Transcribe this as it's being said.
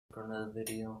another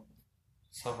video.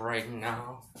 So right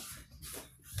now,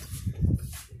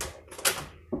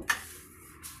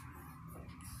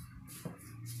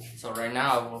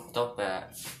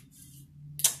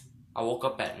 I woke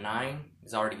up at 9.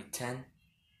 It's already 10.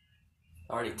 It's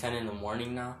already 10 in the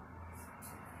morning now.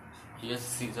 You guys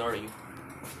see, it's already,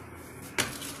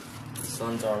 the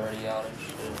sun's already out and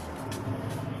shit.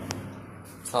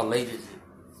 So how late is it?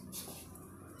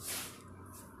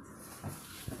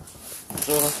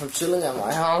 So I'm chilling at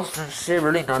my house and shit,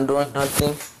 really not doing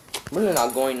nothing. Really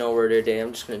not going nowhere today.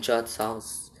 I'm just gonna chill at this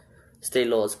house, stay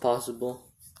low as possible.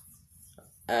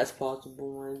 I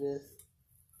guess.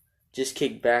 Just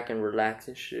kick back and relax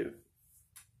and shit.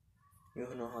 You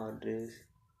don't know how it is.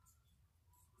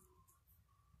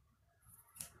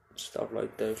 Stuff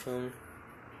like that, feel me?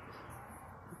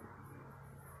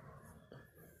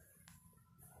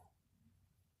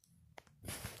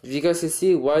 If you guys can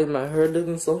see, why is my hair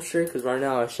looking so straight? Because right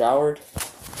now I showered.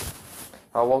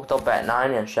 I woke up at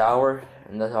 9 and showered,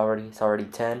 and it's already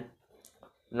 10.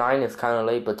 9 is kind of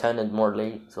late, but 10 is more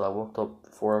late, so I woke up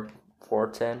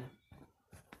 4:10.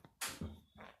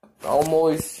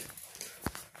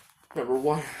 Number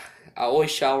one, I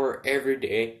always shower every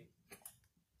day.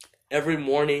 Every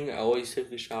morning, I always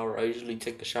take a shower. I usually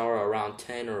take a shower around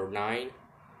 10 or 9.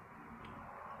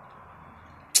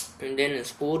 And then in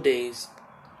school days,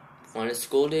 I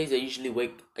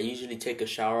usually take a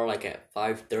shower like at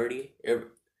 5:30.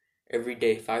 Every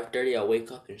day, 5:30, I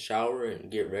wake up and shower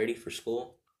and get ready for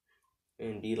school.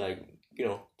 And be like,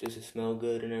 just to smell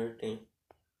good and everything.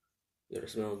 You gotta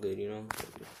smell good,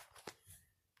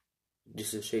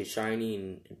 Just to stay shiny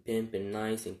and pimp and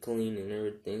nice and clean and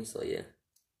everything. So yeah,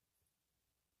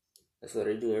 that's what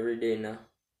I do every day now.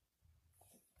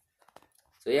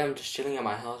 So yeah, I'm just chilling at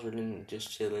my house, really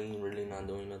not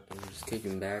doing nothing, just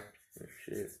kicking back and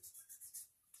shit.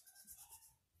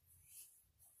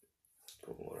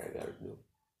 Doing what I gotta do.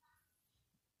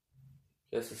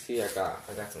 Just to see, I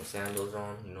got some sandals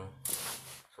on,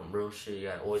 some real shit. You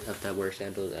gotta always have to wear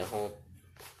sandals at home.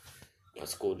 At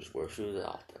school, just wear shoes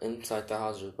out. Inside the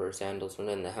house, just wear sandals. And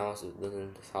then the house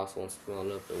won't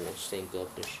smell up, it won't stink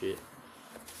up and shit.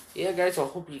 Yeah, guys, I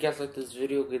hope you guys like this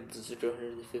video. Get this video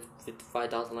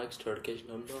 55,000 likes to notification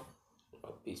number.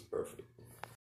 Peace, perfect.